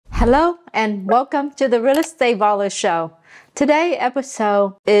Hello and welcome to the Real Estate Ballers Show. Today's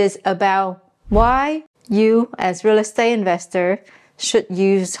episode is about why you as real estate investor should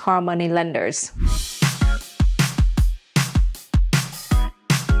use hard money lenders.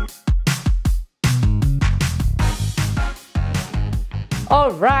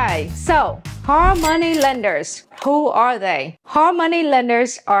 Alright, so hard money lenders, who are they? Hard money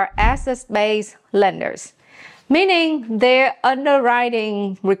lenders are asset-based lenders, meaning their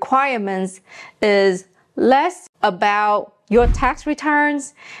underwriting requirements is less about your tax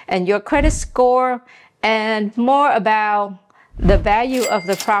returns and your credit score and more about the value of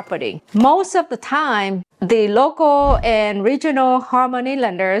the property. Most of the time, the local and regional hard money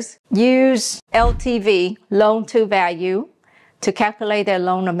lenders use LTV, loan to value, to calculate their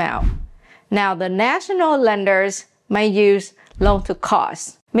loan amount. Now, the national lenders may use loan to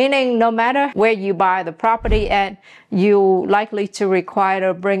cost, meaning no matter where you buy the property at, you're likely to require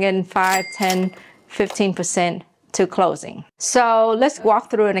to bring in 5, 10, 15% to closing. So let's walk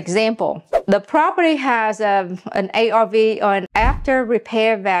through an example. The property has an ARV or an after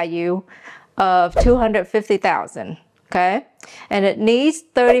repair value of $250,000, okay? And it needs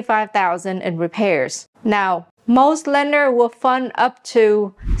 $35,000 in repairs. Now, most lenders will fund up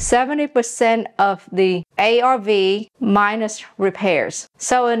to 70% of the ARV minus repairs.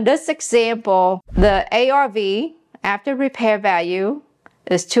 So in this example, the ARV after repair value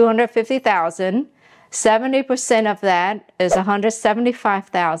is $250,000. 70% of that is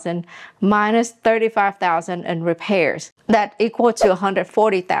 $175,000 minus $35,000 in repairs. That equals to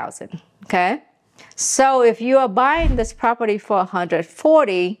 $140,000. Okay. So if you are buying this property for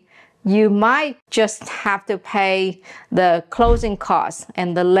 $140,000, you might just have to pay the closing costs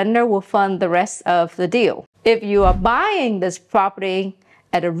and the lender will fund the rest of the deal. If you are buying this property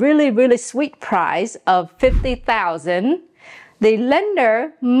at a really sweet price of $50,000, the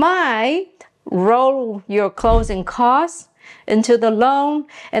lender might roll your closing costs into the loan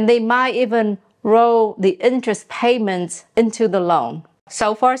and they might even roll the interest payments into the loan.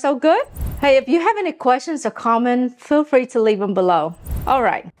 So far, so good? Hey, if you have any questions or comments, feel free to leave them below. All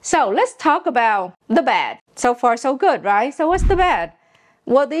right, so let's talk about the bad. So far, so good, right? So what's the bad?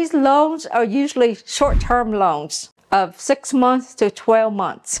 Well, these loans are usually short-term loans of 6 months to 12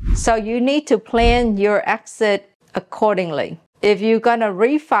 months. So you need to plan your exit accordingly. If you're gonna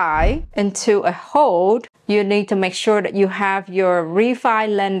refi into a hold, you need to make sure that you have your refi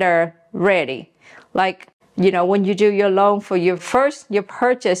lender ready. Like, you know, when you do your loan for your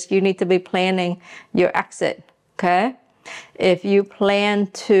purchase, you need to be planning your exit, okay? If you plan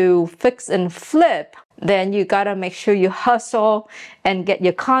to fix and flip, then you gotta make sure you hustle and get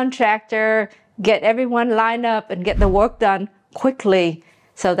your contractor, get everyone lined up and get the work done quickly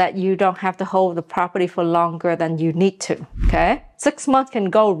so that you don't have to hold the property for longer than you need to, okay? 6 months can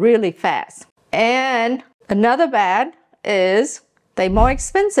go really fast. And another bad is they're more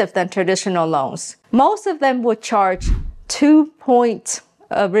expensive than traditional loans. Most of them will charge 2-point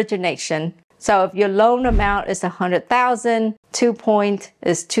origination. So if your loan amount is $100,000, 2-point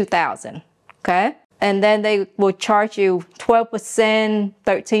is $2,000, okay? And then they will charge you 12%,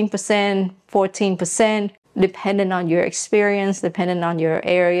 13%, 14%, depending on your experience, depending on your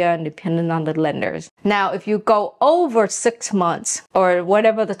area, and depending on the lenders. Now, if you go over 6 months, or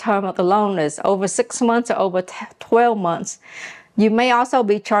whatever the term of the loan is, over 6 months or over 12 months, you may also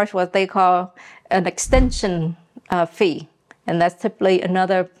be charged what they call an extension fee. And that's typically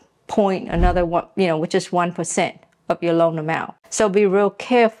another point, another one, which is 1% of your loan amount. So be real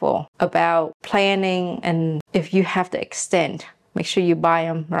careful about planning, and if you have to extend, make sure you buy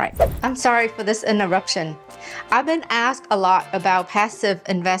them right. I'm sorry for this interruption. I've been asked a lot about passive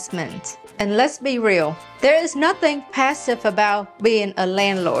investment. And let's be real, there is nothing passive about being a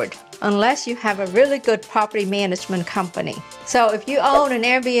landlord unless you have a really good property management company. So if you own an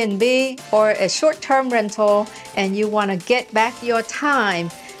Airbnb or a short-term rental and you want to get back your time,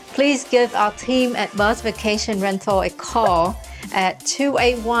 please give our team at Buzz Vacation Rental a call at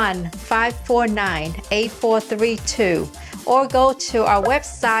 281-549-8432 or go to our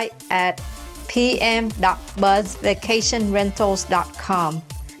website at pm.buzzvacationrentals.com.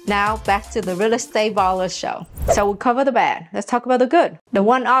 Now back to the Real Estate Ballers Show. So we'll cover the bad. Let's talk about the good. The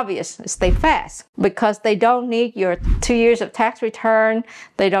one obvious is they fast because they don't need your 2 years of tax return.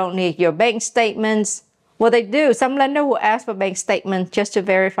 They don't need your bank statements. Well, they do. Some lender will ask for bank statements just to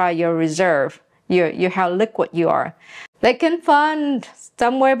verify your reserve, your how liquid you are. They can fund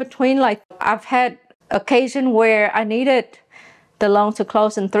somewhere between, like, I've had occasion where I needed the loan to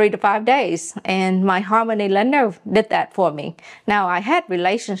close in 3 to 5 days, and my Harmony lender did that for me. Now, I had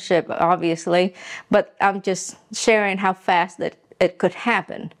relationship, obviously, but I'm just sharing how fast that it could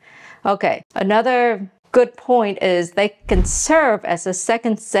happen. Okay, another good point is they can serve as a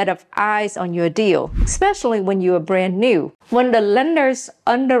second set of eyes on your deal, especially when you are brand new. When the lenders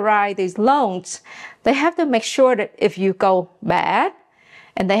underwrite these loans, they have to make sure that if you go bad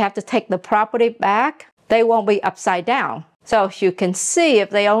and they have to take the property back, they won't be upside down. So as you can see, if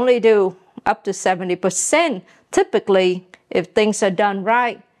they only do up to 70%, typically, if things are done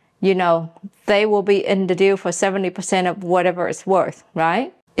right, you know, they will be in the deal for 70% of whatever it's worth,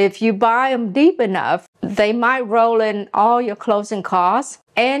 right? If you buy them deep enough, they might roll in all your closing costs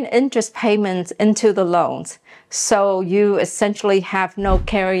and interest payments into the loans. So you essentially have no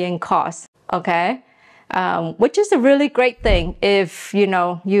carrying costs, okay? Which is a really great thing if, you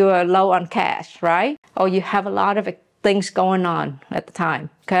know, you are low on cash, right? Or you have a lot of things going on at the time,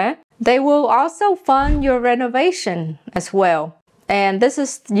 okay? They will also fund your renovation as well. And this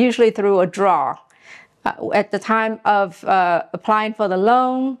is usually through a draw. At the time of applying for the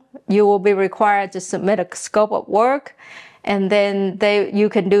loan, you will be required to submit a scope of work, and then you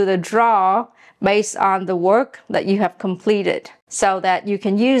can do the draw based on the work that you have completed, so that you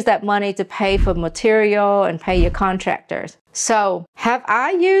can use that money to pay for material and pay your contractors. So, have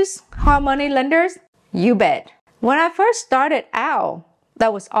I used hard money lenders? You bet. When I first started out,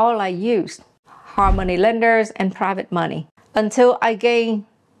 that was all I used, hard money lenders and private money, until I gained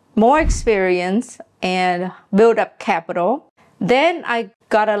more experience and build up capital. Then I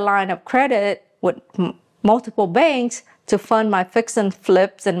got a line of credit with multiple banks to fund my fix and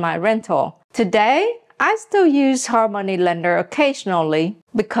flips and my rental. Today, I still use hard money lender occasionally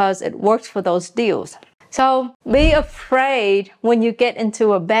because it works for those deals. So be afraid when you get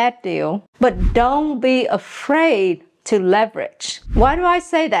into a bad deal, but don't be afraid to leverage. Why do I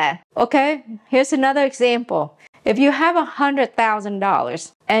say that? Okay, here's another example. If you have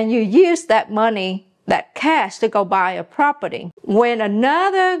 $100,000 and you use that money, that cash, to go buy a property, when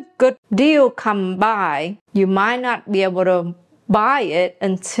another good deal comes by, you might not be able to buy it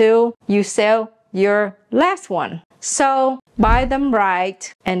until you sell your last one. So buy them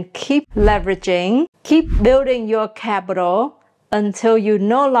right and keep leveraging, keep building your capital until you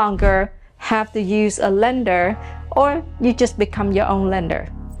no longer have to use a lender, or you just become your own lender.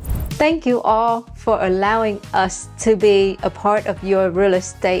 Thank you all for allowing us to be a part of your real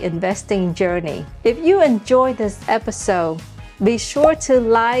estate investing journey. If you enjoyed this episode, be sure to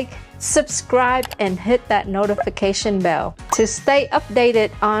like, subscribe, and hit that notification bell to stay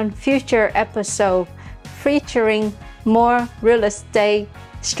updated on future episodes featuring more real estate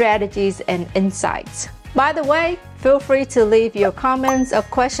strategies and insights. By the way, feel free to leave your comments or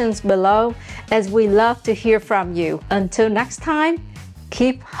questions below, as we love to hear from you. Until next time,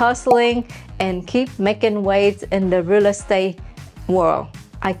 keep hustling and keep making waves in the real estate world.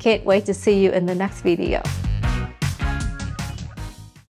 I can't wait to see you in the next video.